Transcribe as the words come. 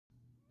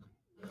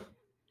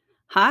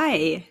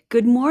Hi,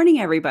 good morning,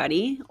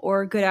 everybody,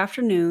 or good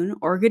afternoon,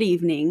 or good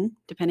evening,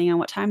 depending on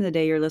what time of the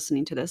day you're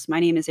listening to this. My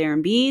name is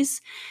Erin Bees.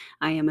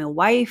 I am a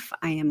wife,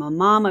 I am a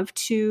mom of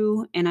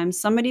two, and I'm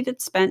somebody that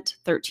spent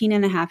 13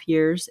 and a half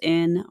years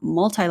in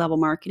multi level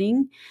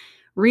marketing,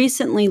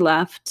 recently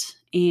left,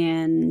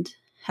 and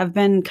have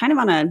been kind of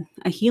on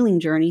a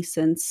healing journey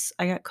since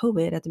I got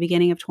COVID at the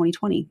beginning of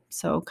 2020.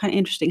 So, kind of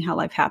interesting how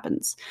life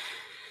happens.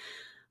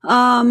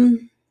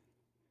 Um,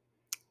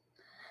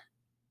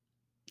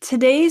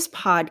 Today's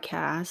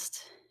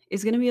podcast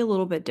is going to be a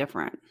little bit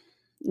different.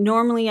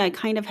 Normally, I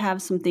kind of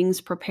have some things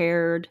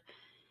prepared,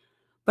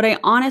 but I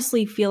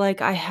honestly feel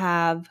like I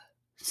have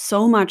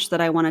so much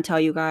that I want to tell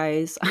you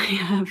guys. I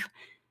have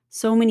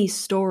so many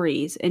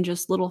stories and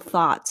just little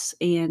thoughts.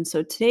 And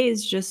so today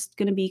is just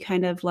going to be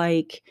kind of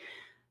like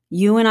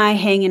you and I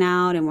hanging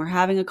out and we're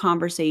having a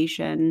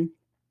conversation.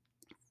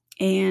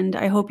 And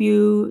I hope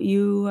you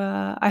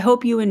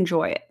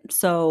enjoy it.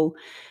 So,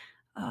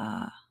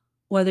 uh,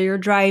 whether you're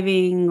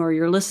driving or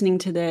you're listening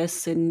to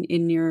this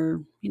in your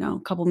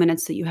couple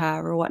minutes that you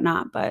have or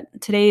whatnot, but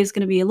today is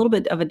going to be a little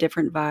bit of a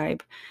different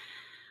vibe.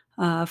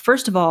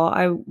 First of all,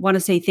 I want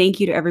to say thank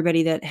you to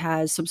everybody that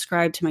has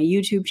subscribed to my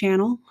YouTube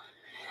channel.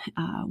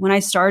 When I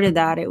started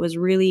that, it was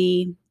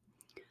really,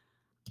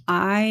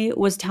 I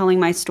was telling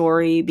my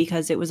story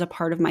because it was a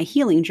part of my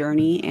healing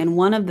journey, and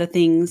one of the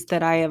things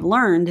that I have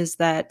learned is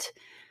that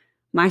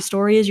my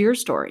story is your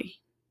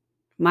story.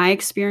 My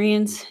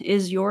experience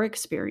is your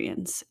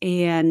experience.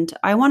 And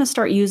I want to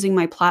start using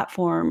my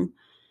platform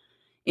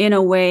in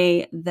a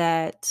way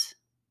that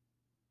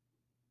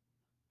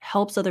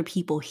helps other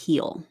people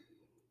heal.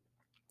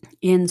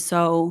 And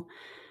so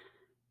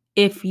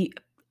if you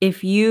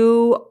if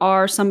you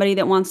are somebody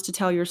that wants to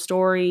tell your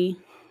story,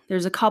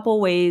 there's a couple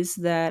ways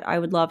that I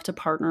would love to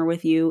partner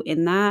with you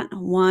in that.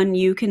 One,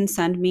 you can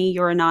send me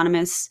your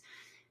anonymous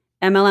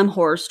MLM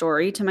horror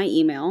story to my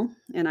email,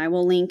 and I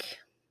will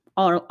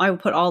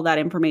put all that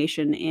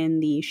information in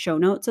the show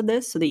notes of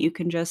this so that you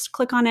can just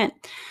click on it,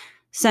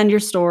 send your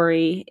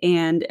story,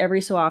 and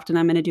every so often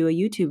I'm going to do a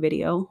YouTube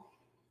video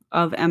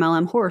of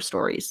MLM horror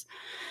stories.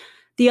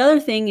 The other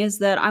thing is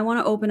that I want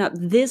to open up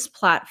this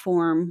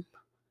platform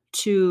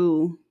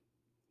to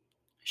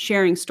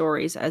sharing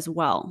stories as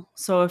well.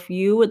 So if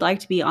you would like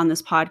to be on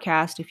this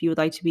podcast, if you would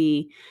like to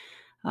be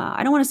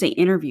I don't want to say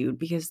interviewed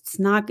because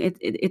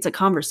it's a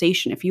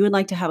conversation. If you would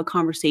like to have a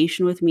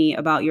conversation with me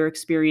about your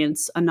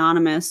experience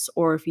anonymous,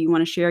 or if you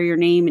want to share your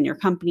name and your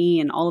company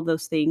and all of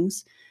those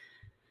things,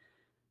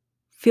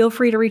 feel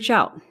free to reach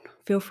out.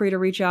 Feel free to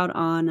reach out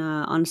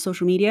on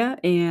social media,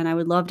 and I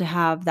would love to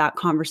have that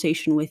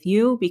conversation with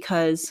you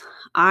because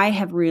I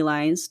have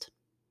realized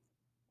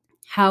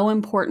how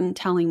important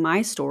telling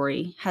my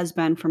story has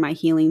been for my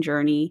healing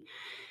journey.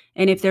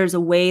 And if there's a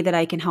way that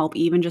I can help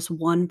even just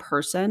one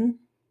person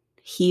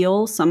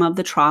heal some of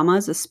the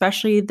traumas,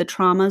 especially the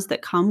traumas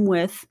that come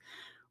with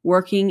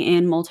working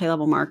in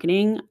multi-level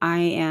marketing, I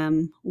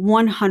am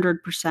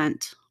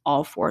 100%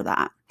 all for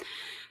that.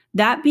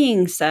 That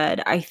being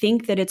said, I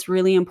think that it's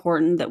really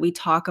important that we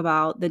talk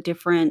about the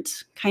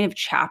different kind of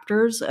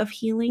chapters of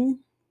healing.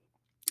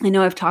 I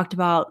know I've talked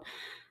about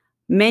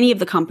many of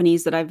the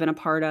companies that I've been a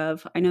part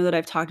of. I know that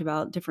I've talked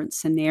about different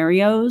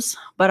scenarios,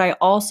 but I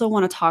also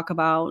want to talk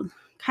about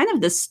kind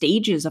of the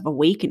stages of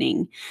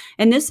awakening.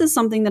 And this is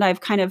something that I've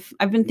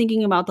been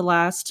thinking about the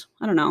last,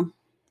 I don't know,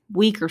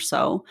 week or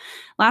so.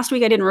 Last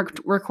week I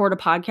didn't record a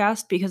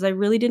podcast because I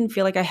really didn't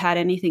feel like I had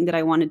anything that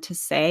I wanted to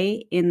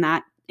say in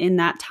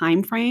that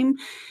time frame.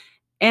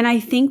 And I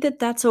think that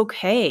that's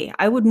okay.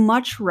 I would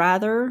much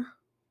rather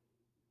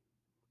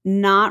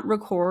not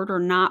record or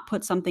not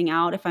put something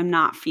out if I'm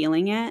not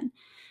feeling it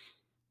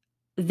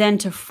than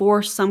to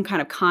force some kind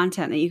of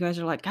content that you guys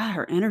are like, God,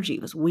 her energy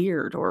was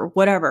weird or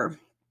whatever.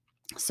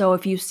 So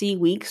if you see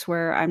weeks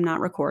where I'm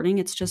not recording,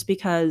 it's just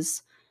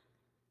because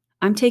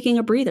I'm taking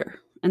a breather,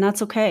 and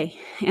that's okay.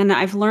 And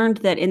I've learned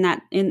that in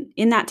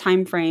that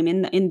time frame,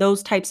 in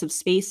those types of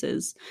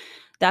spaces,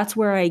 that's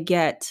where I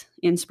get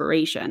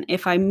inspiration.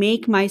 If I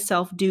make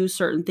myself do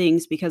certain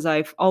things because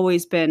I've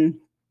always been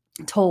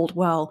told,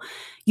 well,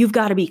 you've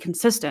got to be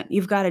consistent.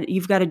 You've got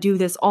to do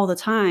this all the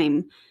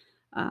time.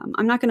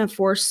 I'm not going to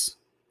force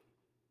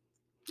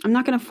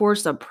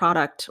a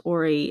product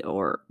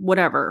or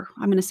whatever.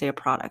 I'm going to say a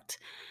product.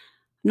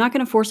 I'm not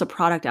going to force a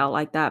product out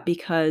like that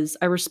because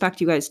I respect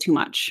you guys too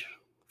much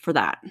for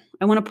that.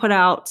 I want to put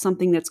out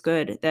something that's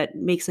good, that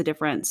makes a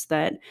difference,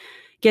 that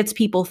gets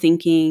people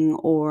thinking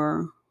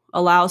or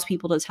allows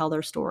people to tell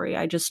their story.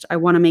 I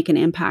want to make an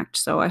impact.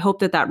 So I hope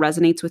that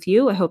resonates with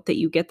you. I hope that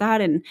you get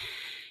that. And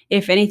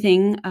if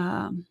anything,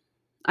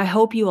 I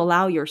hope you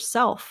allow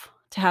yourself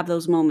to have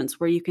those moments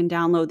where you can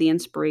download the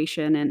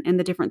inspiration and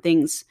the different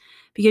things,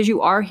 because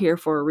you are here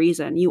for a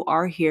reason. You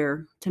are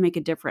here to make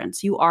a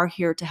difference. You are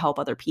here to help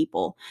other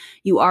people.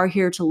 You are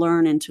here to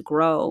learn and to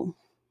grow,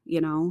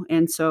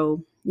 and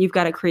so you've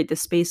got to create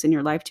this space in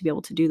your life to be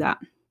able to do that.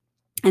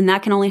 And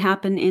that can only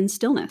happen in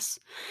stillness.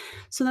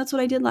 So that's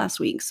what I did last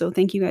week. So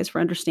thank you guys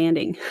for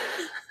understanding.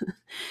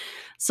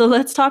 So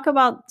let's talk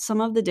about some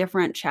of the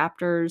different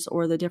chapters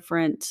or the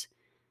different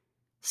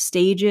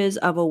stages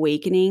of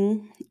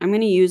awakening. I'm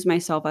going to use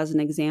myself as an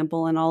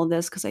example in all of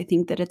this because I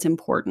think that it's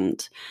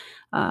important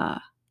uh,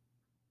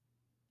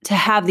 to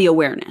have the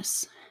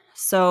awareness.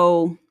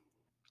 So,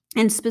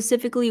 and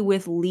specifically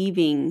with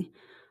leaving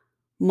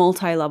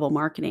multi-level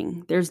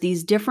marketing, there's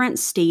these different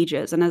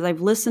stages. And as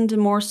I've listened to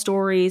more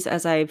stories,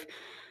 as I've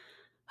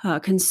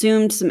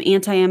consumed some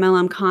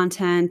anti-MLM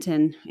content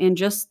and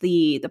just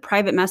the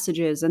private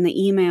messages and the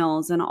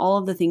emails and all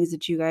of the things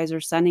that you guys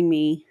are sending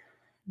me,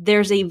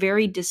 there's a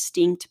very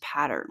distinct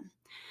pattern.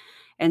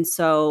 And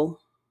so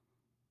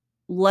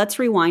let's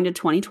rewind to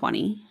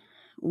 2020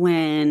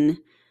 when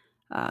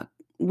uh,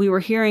 we were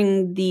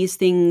hearing these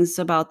things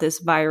about this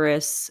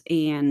virus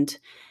and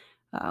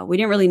we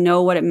didn't really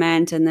know what it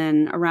meant. And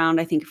then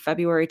around, I think,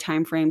 February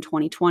timeframe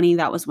 2020,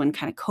 that was when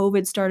kind of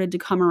COVID started to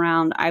come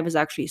around. I was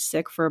actually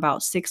sick for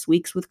about 6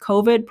 weeks with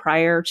COVID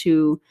prior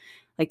to,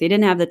 like, they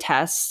didn't have the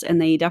tests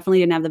and they definitely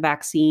didn't have the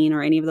vaccine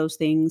or any of those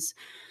things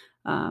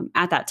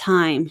at that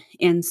time.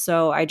 And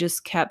so I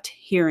just kept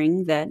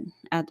hearing that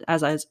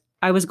as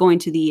I was going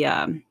to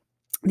the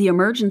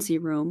emergency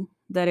room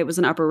that it was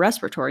an upper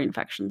respiratory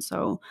infection.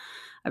 So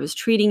I was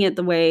treating it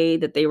the way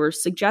that they were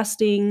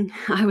suggesting.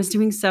 I was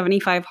doing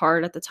 75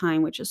 hard at the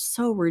time, which is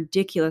so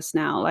ridiculous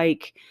now.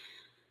 Like,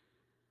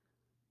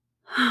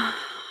 I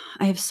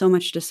have so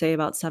much to say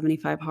about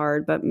 75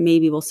 hard, but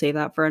maybe we'll save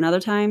that for another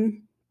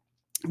time.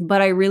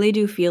 But I really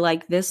do feel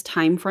like this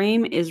time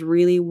frame is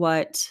really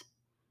what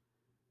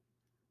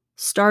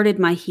started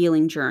my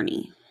healing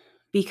journey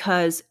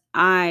because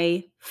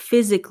I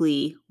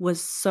physically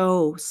was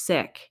so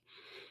sick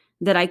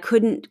that I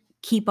couldn't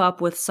keep up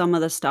with some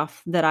of the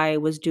stuff that I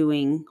was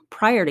doing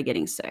prior to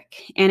getting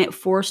sick. And it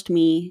forced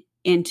me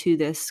into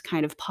this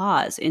kind of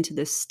pause, into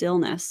this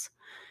stillness.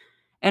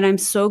 And I'm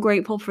so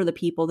grateful for the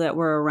people that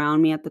were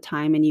around me at the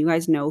time. And you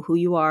guys know who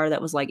you are.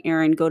 That was like,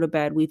 Erin, go to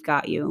bed. We've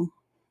got you.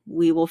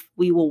 We will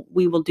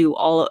do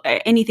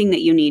anything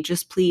that you need.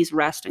 Just please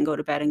rest and go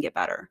to bed and get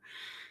better.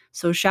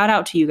 So shout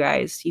out to you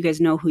guys. You guys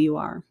know who you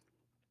are.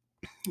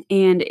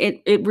 And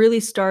it really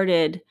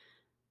started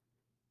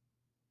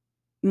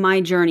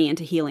my journey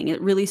into healing. It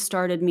really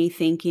started me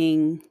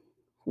thinking,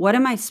 what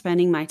am I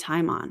spending my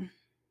time on?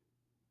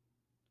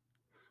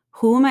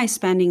 Who am I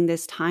spending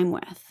this time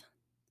with?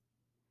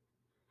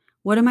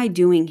 What am I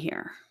doing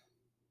here?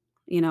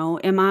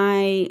 Am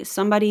I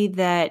somebody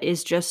that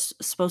is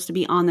just supposed to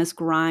be on this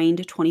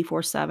grind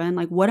 24/7?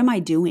 Like, what am I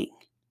doing?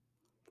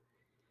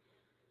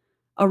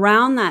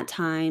 Around that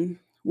time,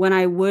 when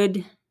I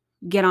would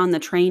get on the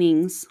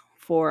trainings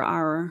for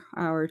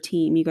our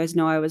team, you guys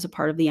know I was a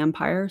part of the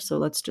Empire, so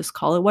let's just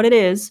call it what it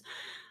is.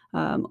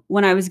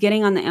 When I was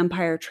getting on the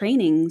Empire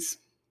trainings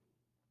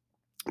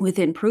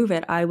within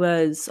Pruvit, I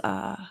was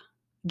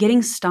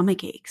getting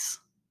stomach aches.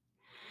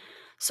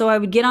 So I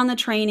would get on the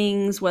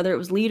trainings, whether it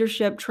was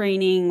leadership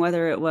training,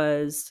 whether it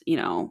was,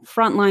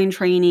 frontline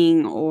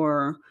training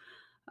or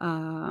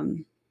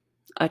um,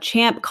 a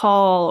champ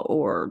call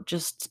or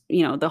just,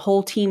 the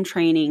whole team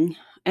training.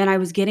 And I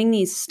was getting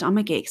these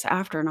stomach aches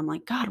after. And I'm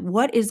like, God,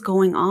 what is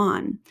going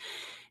on?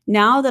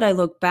 Now that I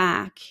look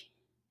back,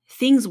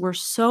 things were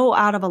so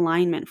out of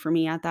alignment for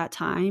me at that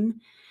time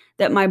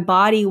that my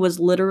body was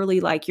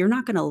literally like, you're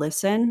not going to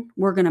listen.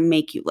 We're going to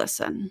make you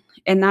listen.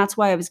 And that's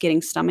why I was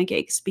getting stomach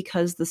aches,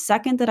 because the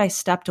second that I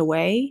stepped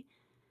away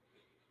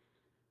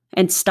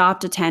and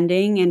stopped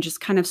attending and just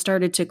kind of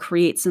started to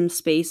create some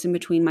space in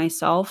between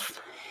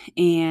myself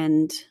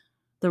and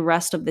the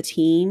rest of the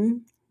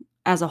team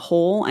as a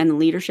whole and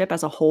leadership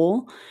as a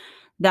whole,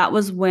 that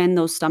was when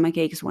those stomach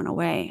aches went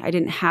away. I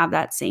didn't have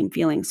that same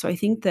feeling. So I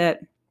think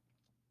that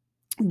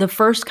the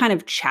first kind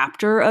of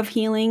chapter of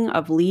healing,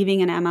 of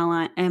leaving an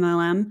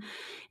MLM,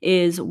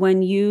 is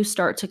when you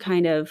start to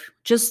kind of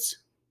just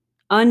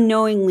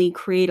unknowingly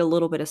create a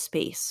little bit of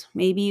space.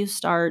 Maybe you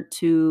start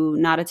to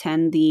not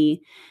attend the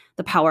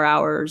power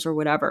hours or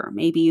whatever.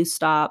 Maybe you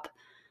stop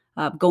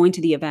going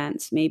to the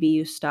events. Maybe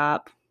you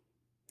stop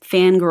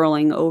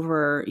fangirling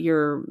over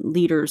your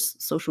leader's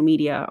social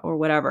media or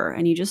whatever,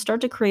 and you just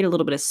start to create a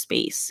little bit of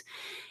space.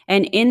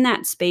 And in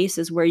that space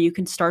is where you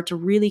can start to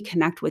really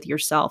connect with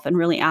yourself and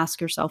really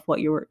ask yourself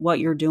what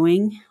you're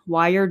doing,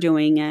 why you're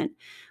doing it,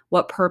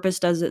 what purpose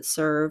does it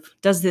serve?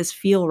 Does this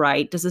feel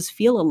right? Does this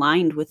feel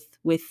aligned with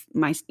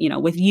my,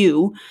 with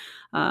you?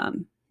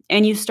 And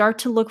you start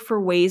to look for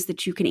ways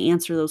that you can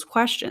answer those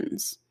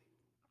questions.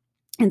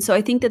 And so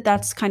I think that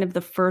that's kind of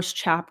the first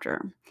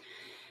chapter.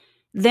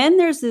 Then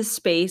there's this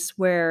space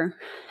where,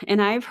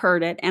 and I've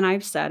heard it and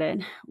I've said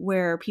it,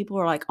 where people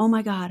are like, oh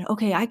my God,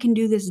 okay, I can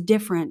do this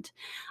different.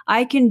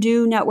 I can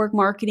do network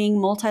marketing,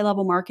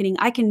 multi-level marketing.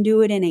 I can do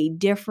it in a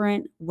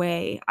different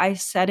way. I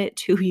said it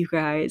to you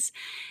guys.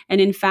 And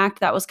in fact,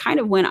 that was kind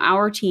of when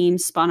our team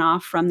spun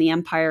off from the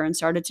Empire and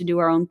started to do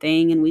our own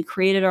thing. And we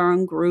created our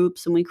own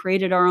groups and we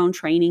created our own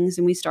trainings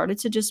and we started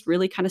to just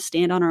really kind of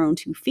stand on our own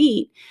 2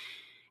 feet.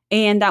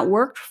 And that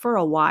worked for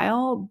a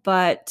while,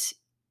 but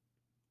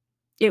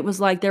it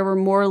was like there were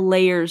more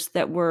layers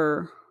that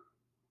were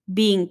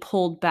being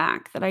pulled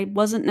back that I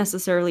wasn't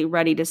necessarily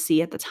ready to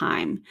see at the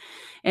time.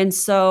 And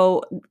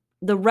so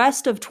the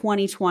rest of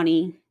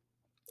 2020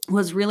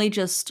 was really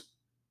just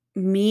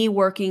me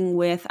working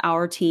with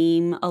our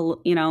team,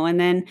 and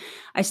then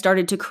I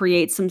started to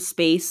create some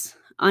space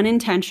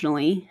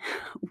unintentionally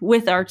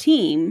with our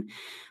team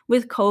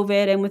with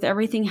COVID and with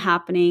everything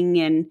happening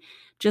and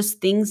just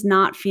things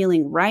not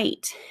feeling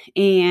right.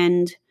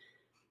 And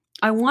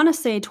I want to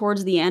say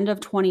towards the end of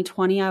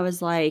 2020, I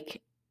was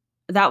like,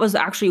 that was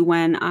actually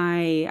when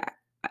I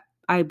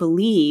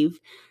believe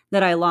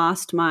that I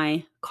lost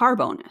my car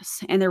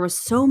bonus. And there was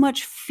so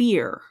much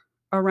fear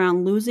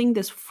around losing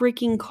this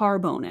freaking car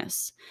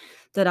bonus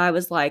that I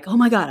was like, oh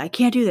my God, I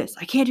can't do this.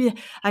 I can't do that.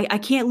 I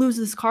can't lose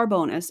this car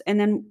bonus. And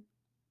then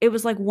it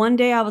was like one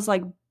day I was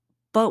like,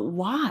 but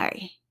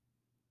why?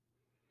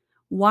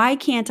 Why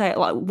can't I?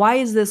 Why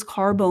is this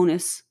car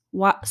bonus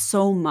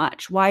so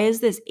much? Why is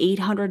this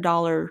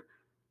 $800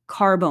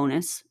 car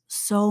bonus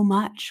so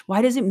much?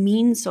 Why does it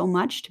mean so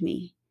much to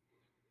me?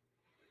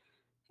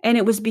 And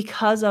it was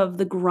because of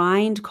the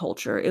grind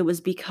culture. It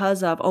was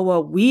because of, oh,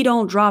 well, we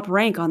don't drop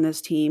rank on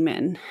this team.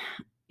 And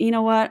you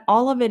know what?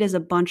 All of it is a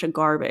bunch of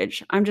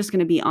garbage. I'm just going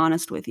to be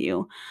honest with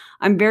you.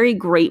 I'm very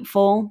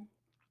grateful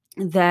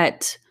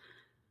that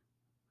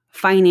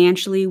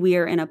financially we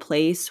are in a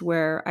place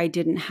where I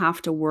didn't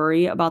have to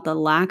worry about the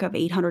lack of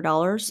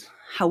 $800.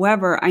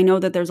 However, I know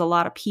that there's a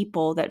lot of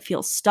people that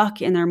feel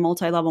stuck in their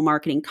multi-level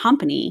marketing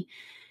company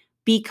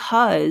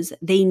because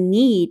they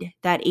need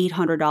that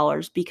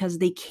 $800 because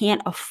they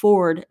can't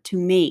afford to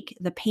make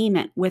the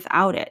payment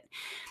without it.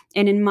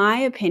 And in my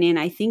opinion,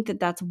 I think that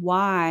that's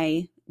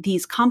why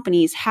these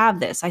companies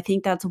have this. I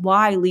think that's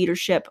why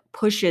leadership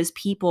pushes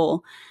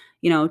people,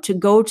 to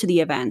go to the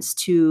events,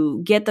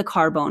 to get the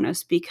car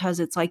bonus,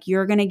 because it's like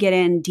you're going to get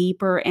in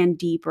deeper and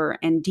deeper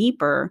and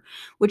deeper,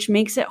 which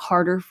makes it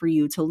harder for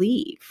you to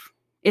leave.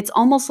 It's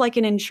almost like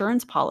an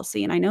insurance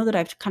policy. And I know that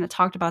I've kind of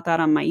talked about that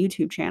on my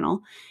YouTube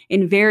channel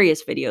in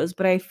various videos,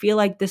 but I feel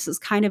like this is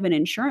kind of an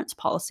insurance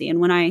policy.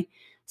 And when I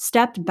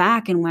stepped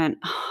back and went,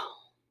 oh,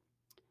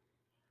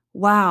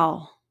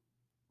 wow,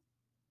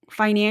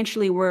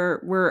 financially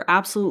we're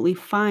absolutely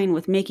fine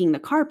with making the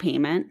car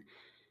payment.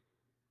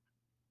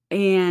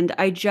 And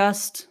I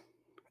just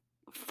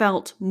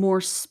felt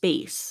more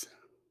space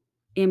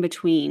in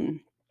between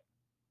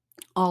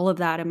all of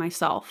that and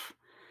myself.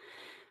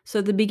 So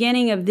at the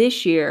beginning of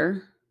this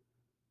year,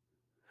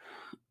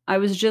 I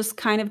was just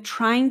kind of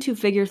trying to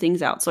figure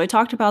things out. So I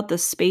talked about the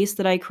space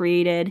that I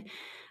created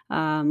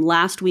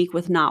last week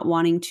with not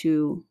wanting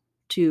to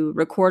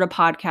record a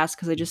podcast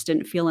because I just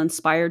didn't feel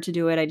inspired to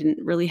do it. I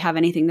didn't really have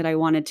anything that I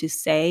wanted to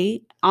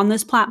say on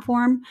this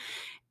platform.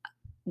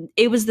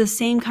 It was the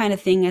same kind of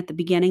thing at the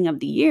beginning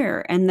of the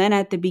year. And then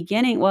at the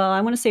beginning, well,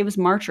 I want to say it was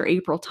March or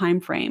April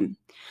timeframe.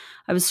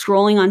 I was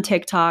scrolling on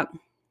TikTok.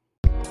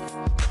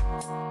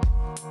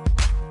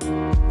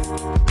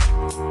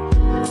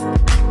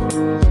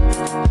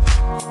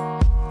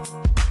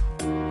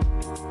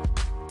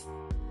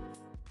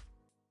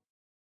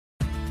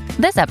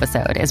 This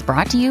episode is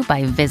brought to you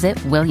by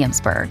Visit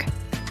Williamsburg.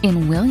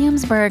 In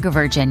Williamsburg,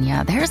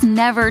 Virginia, there's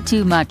never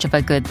too much of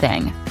a good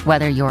thing.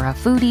 Whether you're a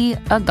foodie,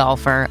 a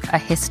golfer, a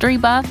history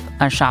buff,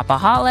 a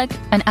shopaholic,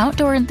 an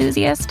outdoor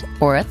enthusiast,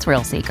 or a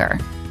thrill seeker,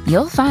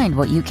 you'll find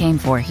what you came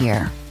for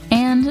here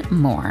and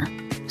more.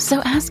 So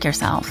ask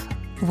yourself,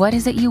 what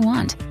is it you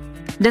want?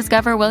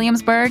 Discover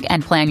Williamsburg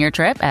and plan your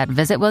trip at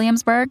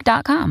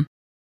visitwilliamsburg.com.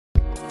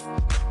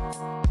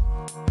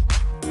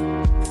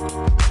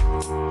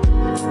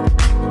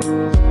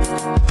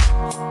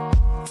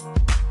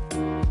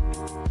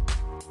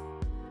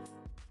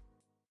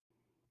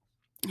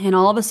 And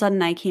all of a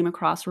sudden I came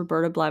across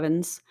Roberta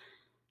Blevins'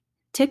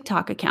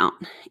 TikTok account,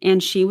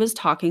 and she was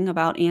talking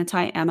about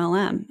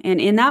anti-MLM.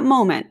 And in that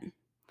moment,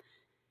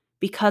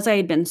 because I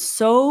had been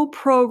so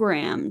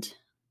programmed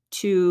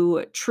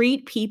to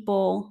treat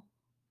people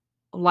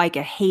like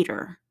a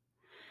hater,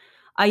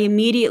 I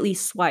immediately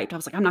swiped. I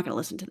was like, I'm not going to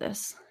listen to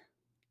this.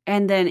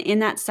 And then in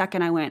that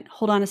second, I went,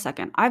 hold on a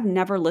second. I've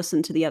never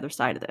listened to the other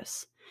side of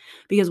this.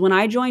 Because when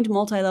I joined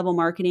multi-level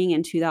marketing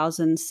in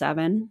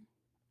 2007,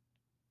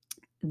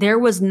 there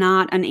was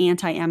not an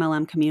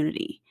anti-MLM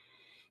community.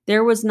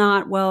 There was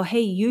not, well,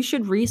 hey, you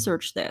should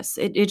research this.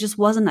 It just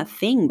wasn't a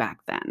thing back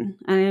then.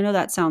 And I know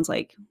that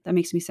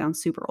makes me sound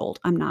super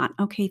old. I'm not.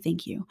 Okay,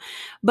 thank you.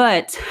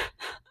 But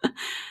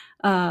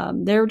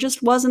there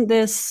just wasn't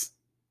this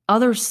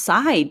other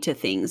side to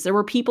things. There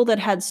were people that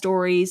had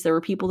stories. There were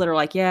people that are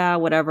like, yeah,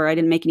 whatever, I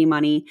didn't make any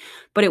money.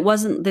 But it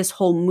wasn't this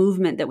whole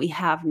movement that we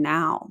have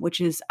now,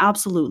 which is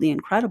absolutely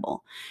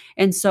incredible.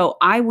 And so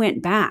I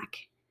went back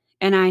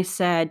and I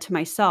said to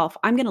myself,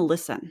 I'm going to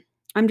listen.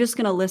 I'm just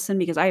going to listen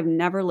because I have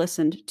never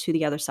listened to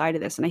the other side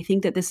of this. And I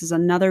think that this is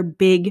another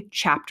big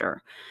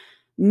chapter.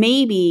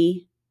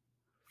 Maybe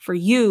for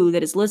you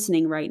that is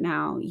listening right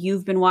now,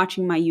 you've been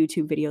watching my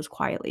YouTube videos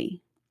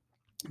quietly.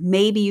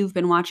 Maybe you've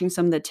been watching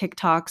some of the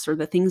TikToks or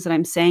the things that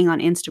I'm saying on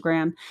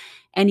Instagram,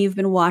 and you've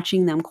been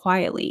watching them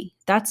quietly.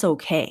 That's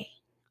okay.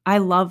 I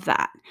love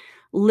that.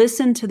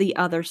 listen to the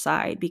other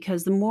side,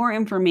 because the more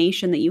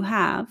information that you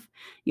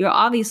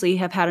obviously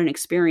have had an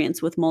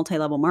experience with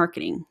multi-level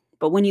marketing.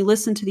 But when you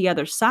listen to the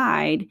other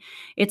side,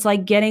 it's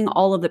like getting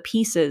all of the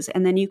pieces,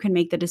 and then you can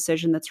make the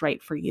decision that's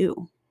right for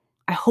you.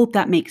 I hope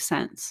that makes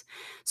sense.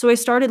 So I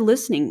started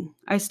listening.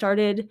 I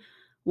started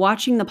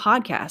watching the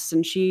podcasts,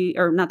 and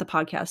or not the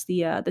podcast,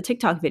 the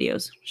TikTok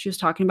videos. She was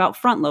talking about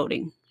front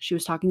loading. She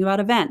was talking about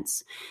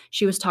events.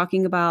 She was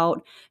talking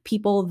about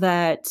people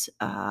that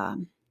I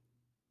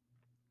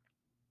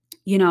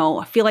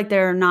feel like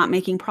they're not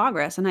making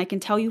progress. And I can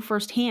tell you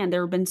firsthand,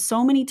 there have been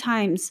so many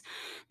times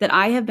that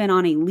I have been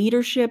on a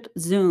leadership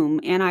Zoom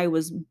and I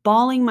was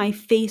bawling my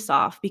face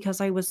off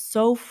because I was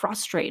so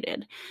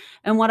frustrated.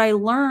 And what I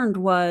learned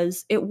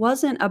was it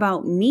wasn't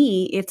about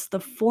me, it's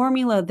the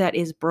formula that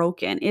is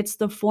broken. It's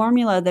the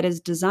formula that is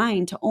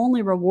designed to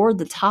only reward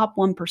the top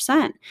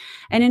 1%.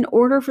 And in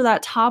order for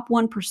that top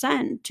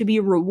 1% to be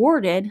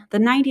rewarded, the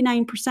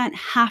 99%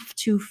 have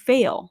to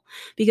fail,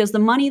 because the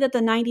money that the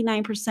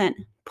 99%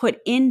 put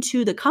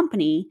into the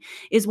company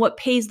is what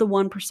pays the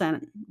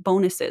 1%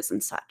 bonuses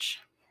and such.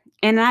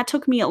 And that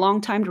took me a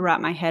long time to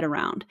wrap my head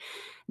around.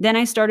 Then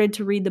I started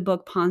to read the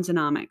book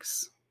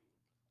Ponzonomics,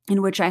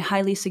 in which I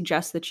highly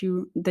suggest that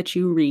you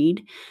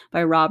read,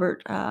 by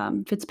Robert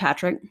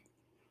Fitzpatrick.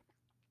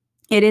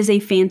 It is a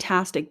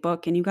fantastic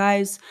book. And you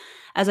guys,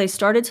 as I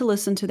started to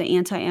listen to the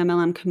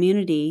anti-MLM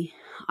community,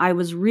 I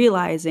was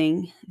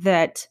realizing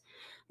that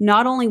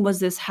not only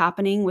was this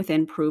happening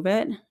within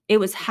Pruvit, it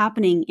was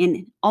happening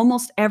in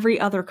almost every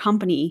other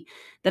company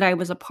that I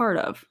was a part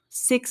of,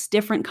 6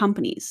 different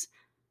companies.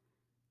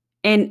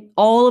 And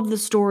all of the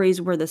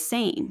stories were the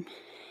same.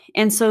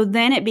 And so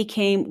then it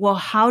became, well,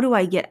 how do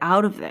I get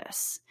out of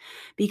this?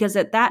 Because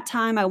at that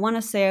time, I want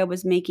to say I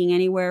was making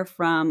anywhere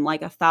from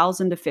like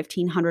 $1,000 to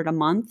 $1,500 a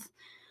month.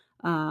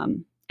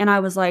 And I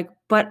was like,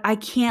 but I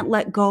can't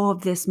let go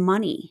of this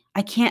money.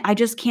 I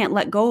just can't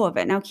let go of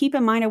it. Now, keep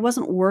in mind, I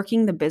wasn't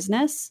working the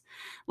business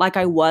like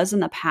I was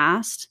in the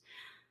past.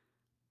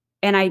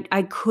 And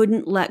I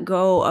couldn't let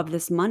go of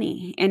this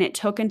money. And it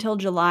took until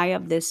July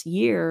of this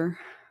year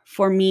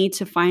for me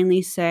to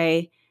finally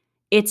say,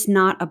 it's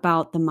not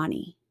about the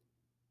money.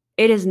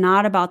 It is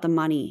not about the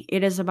money.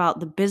 It is about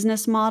the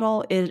business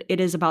model. It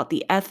is about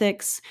the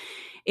ethics.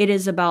 It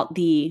is about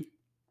the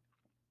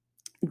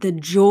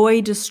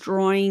joy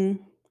destroying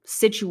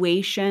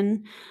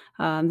situation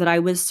that I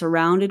was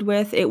surrounded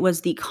with. It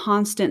was the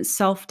constant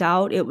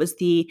self-doubt. It was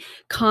the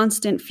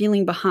constant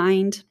feeling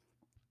behind.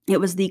 It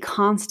was the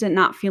constant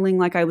not feeling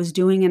like I was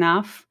doing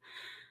enough.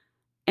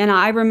 And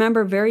I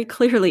remember very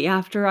clearly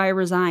after I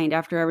resigned,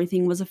 after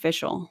everything was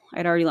official,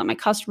 I'd already let my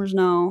customers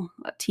know,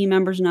 let team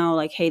members know,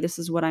 like, hey, this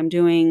is what I'm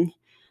doing.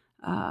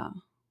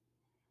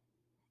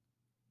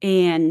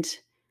 And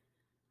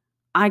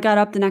I got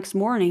up the next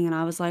morning and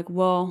I was like,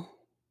 well,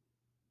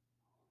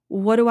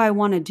 what do I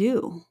want to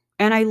do?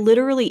 And I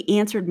literally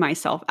answered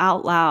myself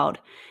out loud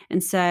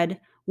and said,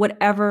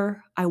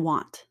 whatever I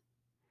want.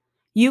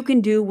 You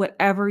can do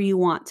whatever you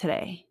want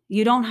today.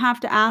 You don't have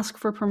to ask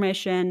for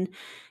permission.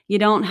 You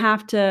don't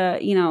have to,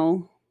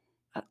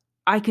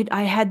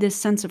 I had this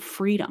sense of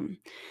freedom.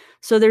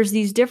 So there's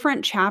these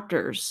different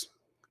chapters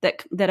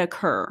that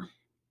occur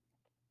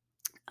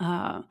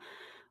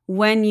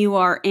when you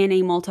are in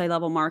a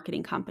multi-level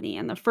marketing company.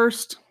 And the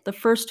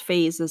first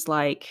phase is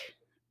like,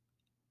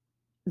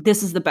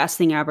 this is the best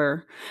thing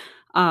ever.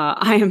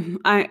 I'm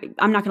not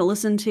going to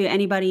listen to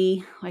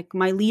anybody. Like,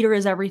 my leader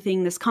is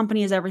everything. This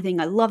company is everything.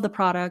 I love the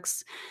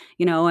products,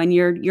 and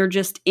you're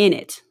just in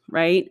it,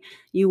 right?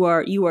 You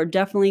are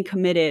definitely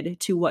committed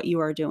to what you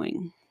are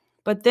doing.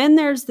 But then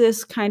there's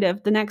this kind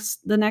of the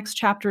next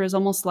chapter is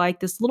almost like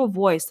this little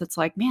voice that's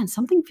like, man,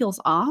 something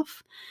feels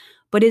off,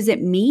 but is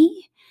it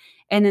me?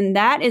 And then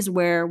that is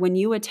where, when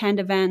you attend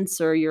events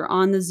or you're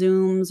on the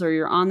Zooms or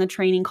you're on the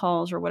training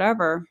calls or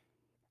whatever,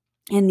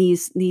 and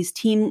these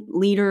team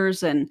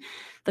leaders and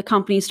the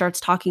company starts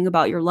talking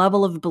about your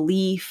level of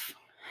belief,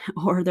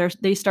 or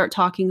they start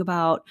talking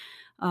about,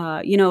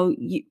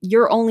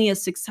 you're only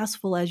as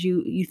successful as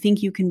you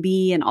think you can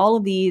be, and all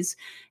of these,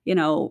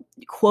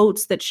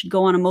 quotes that should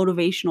go on a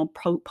motivational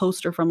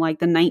poster from like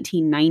the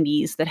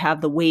 1990s that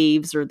have the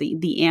waves or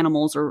the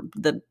animals or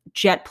the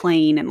jet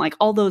plane and like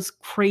all those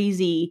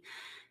crazy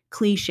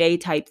cliche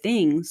type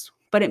things.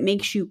 But it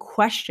makes you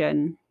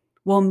question,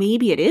 well,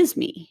 maybe it is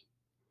me.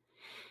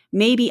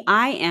 Maybe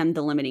I am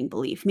the limiting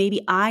belief. Maybe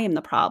I am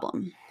the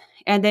problem.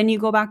 And then you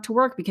go back to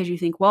work because you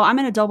think, well, I'm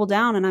going to double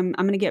down and I'm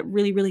going to get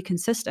really, really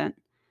consistent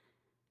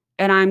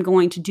and I'm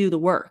going to do the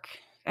work.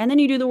 And then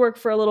you do the work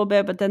for a little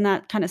bit, but then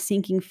that kind of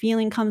sinking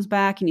feeling comes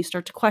back and you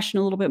start to question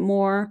a little bit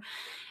more.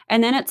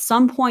 And then at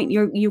some point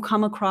you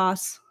come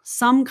across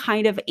some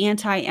kind of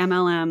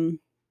anti-MLM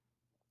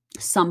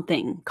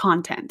something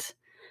content.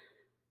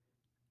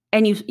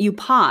 And you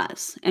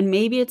pause, and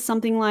maybe it's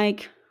something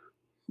like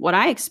what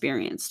I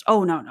experienced.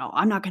 Oh, no,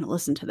 I'm not going to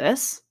listen to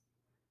this.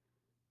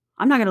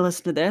 I'm not going to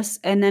listen to this.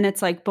 And then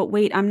it's like, but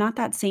wait, I'm not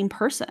that same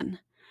person.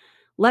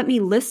 Let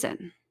me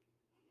listen.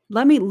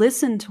 Let me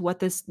listen to what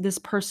this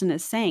person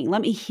is saying.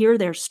 Let me hear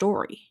their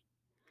story.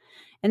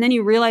 And then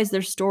you realize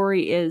their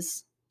story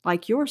is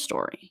like your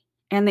story,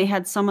 and they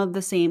had some of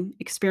the same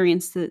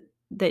experience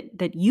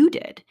that you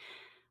did,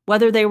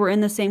 whether they were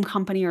in the same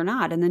company or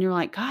not. And then you're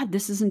like, God,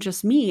 this isn't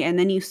just me. And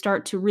then you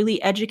start to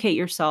really educate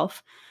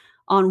yourself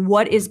on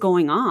what is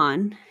going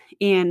on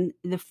in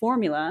the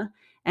formula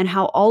and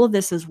how all of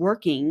this is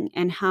working,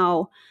 and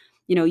how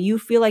you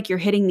feel like you're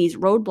hitting these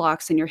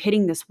roadblocks and you're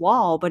hitting this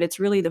wall, but it's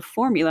really the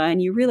formula,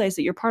 and you realize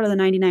that you're part of the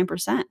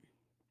 99%.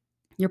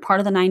 You're part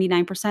of the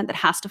 99% that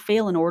has to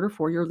fail in order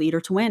for your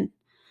leader to win.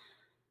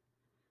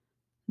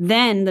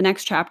 Then the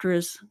next chapter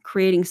is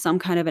creating some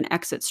kind of an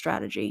exit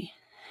strategy.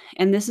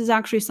 And this is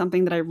actually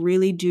something that I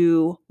really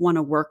do want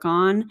to work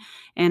on.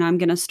 And I'm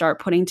going to start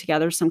putting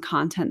together some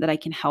content that I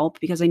can help,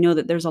 because I know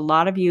that there's a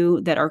lot of you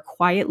that are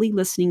quietly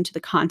listening to the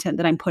content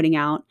that I'm putting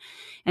out.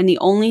 And the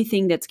only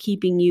thing that's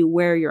keeping you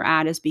where you're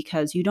at is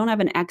because you don't have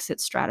an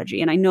exit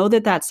strategy. And I know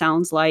that that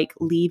sounds like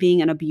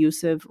leaving an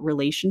abusive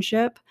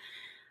relationship.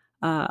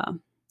 And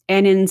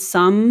in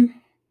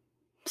some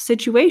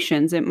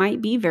situations, it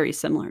might be very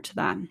similar to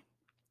that.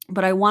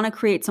 But I want to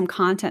create some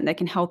content that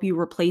can help you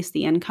replace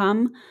the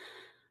income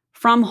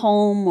from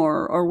home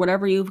or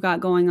whatever you've got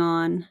going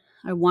on.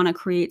 I want to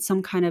create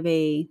some kind of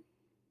I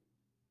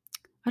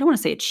don't want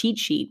to say a cheat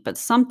sheet, but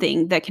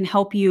something that can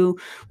help you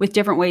with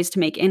different ways to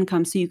make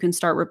income, so you can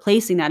start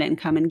replacing that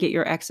income and get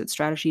your exit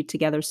strategy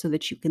together so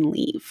that you can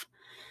leave.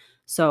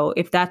 So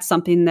if that's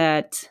something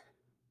that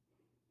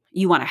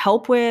you want to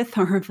help with,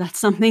 or if that's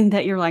something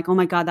that you're like, oh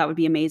my God, that would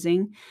be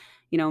amazing,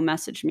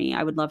 message me.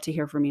 I would love to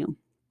hear from you.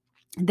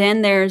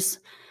 Then there's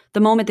the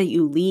moment that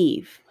you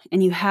leave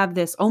and you have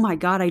this, oh my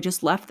God, I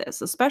just left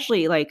this,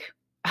 especially like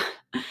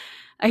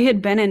I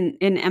had been in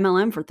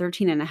MLM for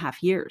 13 and a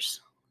half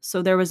years.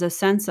 So there was a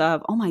sense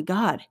of, oh my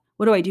God,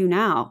 what do I do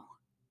now?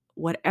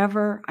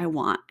 Whatever I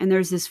want. And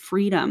there's this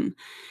freedom.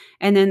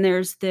 And then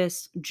there's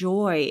this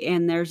joy.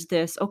 And there's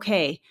this,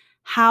 okay,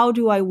 how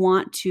do I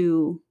want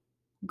to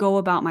go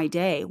about my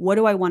day? What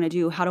do I want to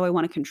do? How do I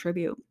want to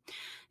contribute?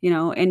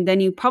 And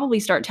then you probably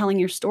start telling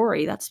your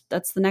story. That's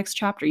the next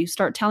chapter. You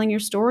start telling your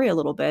story a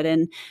little bit.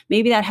 And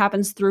maybe that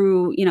happens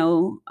through,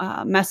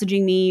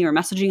 messaging me or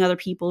messaging other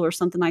people or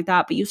something like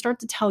that. But you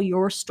start to tell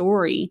your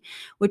story,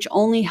 which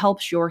only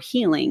helps your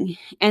healing.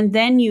 And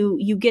then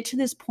you get to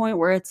this point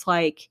where it's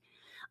like,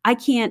 I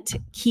can't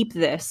keep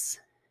this.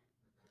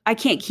 I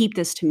can't keep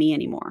this to me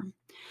anymore.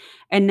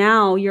 And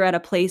now you're at a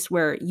place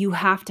where you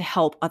have to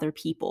help other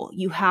people.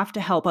 You have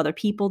to help other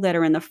people that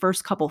are in the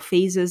first couple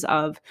phases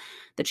of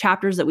the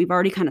chapters that we've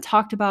already kind of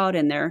talked about.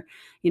 And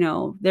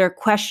they're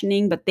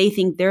questioning, but they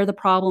think they're the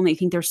problem. They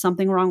think there's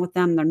something wrong with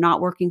them. They're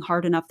not working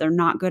hard enough. They're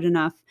not good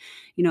enough,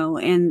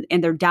 and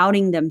they're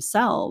doubting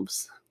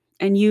themselves.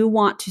 And you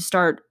want to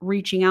start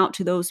reaching out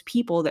to those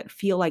people that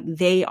feel like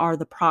they are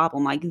the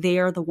problem, like they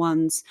are the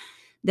ones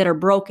that are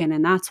broken.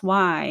 And that's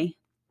why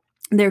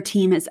their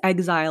team has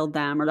exiled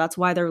them, or that's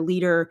why their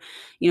leader,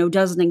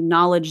 doesn't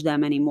acknowledge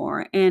them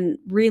anymore. And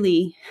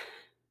really,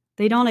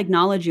 they don't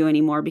acknowledge you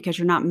anymore because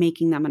you're not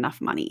making them enough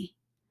money.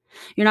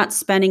 You're not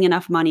spending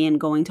enough money and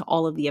going to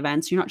all of the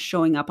events. You're not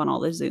showing up on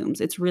all the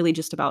Zooms. It's really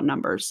just about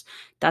numbers.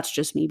 That's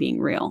just me being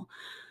real.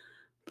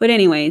 But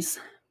anyways,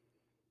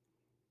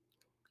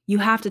 you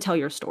have to tell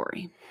your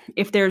story.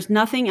 If there's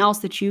nothing else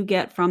that you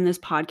get from this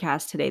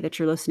podcast today that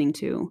you're listening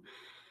to,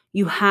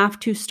 you have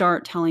to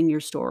start telling your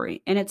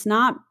story. And it's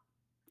not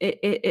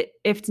if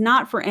it's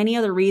not for any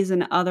other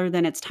reason other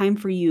than it's time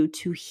for you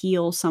to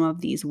heal some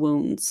of these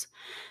wounds,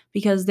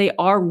 because they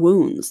are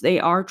wounds, they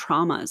are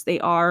traumas, they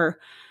are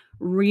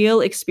real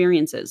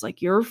experiences.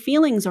 Like, your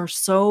feelings are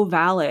so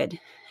valid.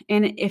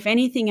 And if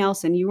anything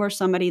else, and you are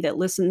somebody that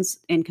listens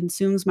and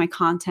consumes my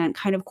content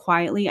kind of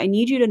quietly, I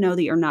need you to know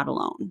that you're not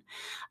alone.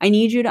 I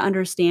need you to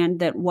understand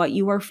that what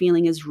you are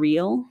feeling is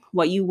real.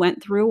 What you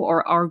went through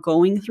or are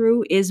going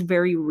through is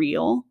very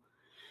real.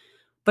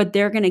 But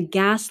they're going to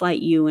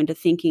gaslight you into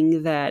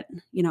thinking that,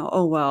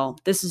 oh, well,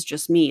 this is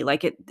just me.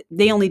 Like,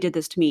 they only did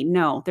this to me.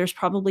 No, there's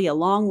probably a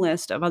long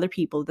list of other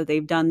people that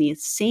they've done the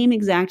same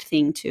exact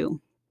thing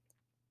to.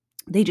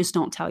 They just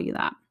don't tell you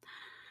that.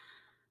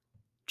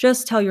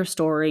 Just tell your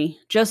story.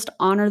 Just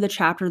honor the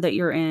chapter that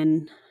you're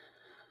in.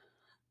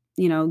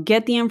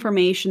 Get the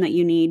information that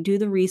you need. Do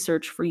the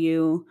research for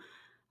you.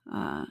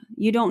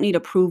 You don't need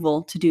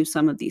approval to do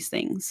some of these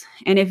things.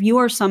 And if you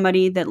are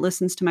somebody that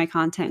listens to my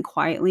content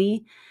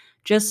quietly,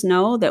 just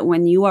know that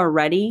when you are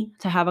ready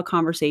to have a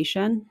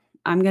conversation,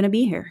 I'm going to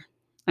be here.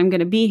 I'm going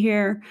to be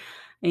here,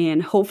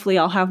 and hopefully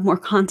I'll have more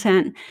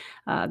content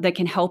that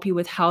can help you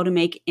with how to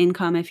make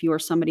income if you are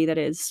somebody that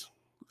is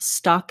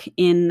stuck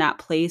in that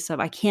place of,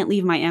 I can't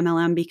leave my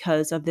MLM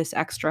because of this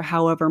extra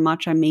however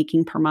much I'm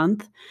making per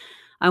month.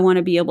 I want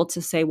to be able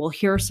to say, well,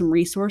 here are some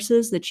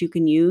resources that you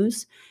can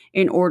use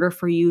in order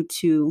for you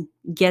to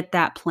get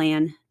that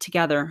plan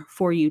together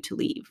for you to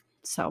leave.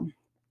 So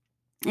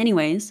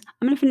anyways,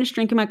 I'm going to finish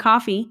drinking my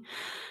coffee.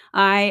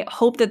 I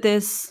hope that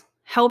this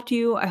helped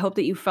you. I hope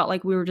that you felt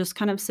like we were just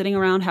kind of sitting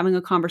around having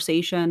a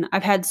conversation.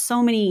 I've had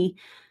so many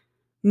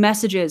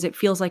messages, it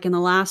feels like, in the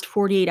last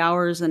 48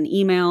 hours, and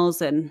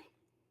emails, and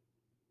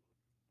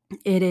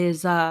It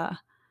is,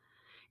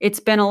 it's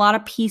been a lot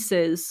of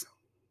pieces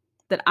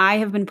that I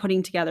have been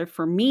putting together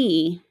for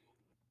me,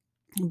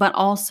 but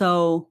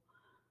also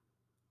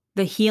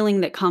the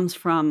healing that comes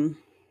from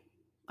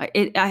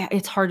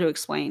it's hard to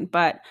explain,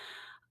 but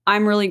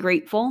I'm really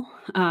grateful.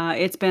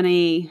 It's been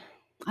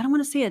I don't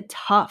want to say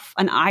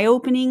an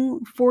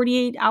eye-opening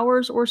 48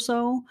 hours or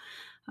so.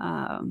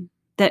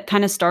 That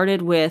kind of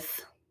started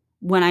with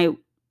when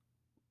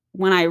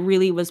I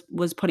really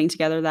was putting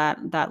together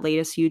that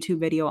latest YouTube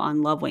video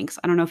on Love Winks.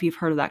 I don't know if you've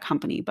heard of that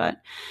company, but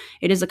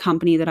it is a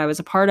company that I was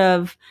a part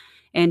of,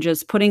 and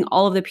just putting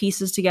all of the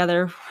pieces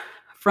together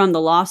from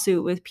the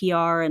lawsuit with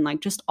PR and like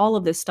just all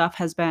of this stuff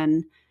has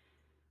been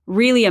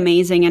really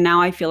amazing. And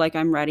now I feel like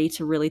I'm ready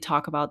to really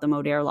talk about the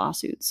Modere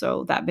lawsuit.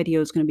 So that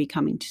video is going to be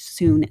coming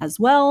soon as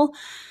well,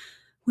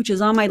 which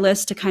is on my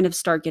list to kind of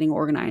start getting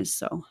organized.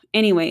 So,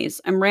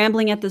 anyways, I'm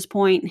rambling at this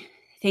point.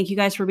 Thank you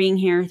guys for being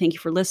here. Thank you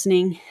for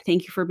listening.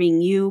 Thank you for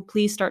being you.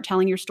 Please start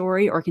telling your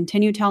story or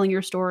continue telling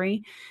your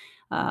story.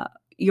 Uh,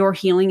 your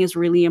healing is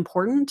really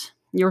important.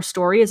 Your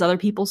story is other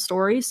people's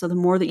stories. So the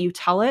more that you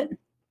tell it,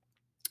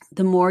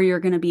 the more you're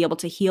going to be able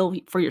to heal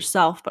for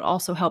yourself, but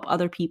also help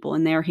other people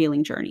in their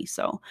healing journey.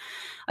 So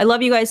I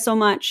love you guys so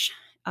much.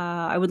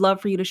 I would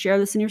love for you to share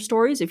this in your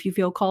stories if you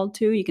feel called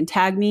to. You can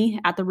tag me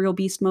at The Real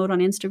Beast Mode on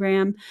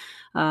Instagram.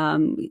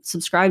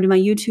 Subscribe to my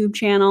YouTube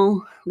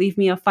channel. Leave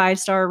me a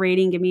 5-star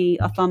rating. Give me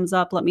a thumbs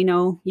up. Let me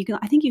know.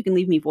 I think you can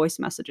leave me voice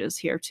messages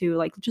here too.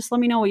 Like, just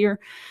let me know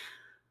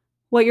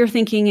what you're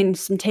thinking and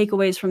some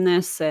takeaways from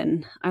this.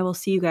 And I will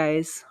see you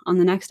guys on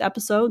the next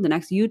episode, the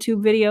next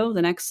YouTube video,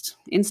 the next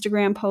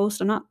Instagram post.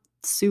 I'm not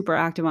super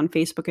active on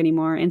Facebook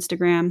anymore.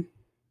 Instagram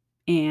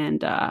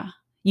and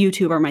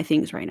YouTube are my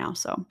things right now.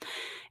 So,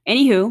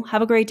 anywho,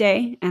 have a great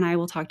day, and I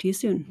will talk to you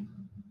soon.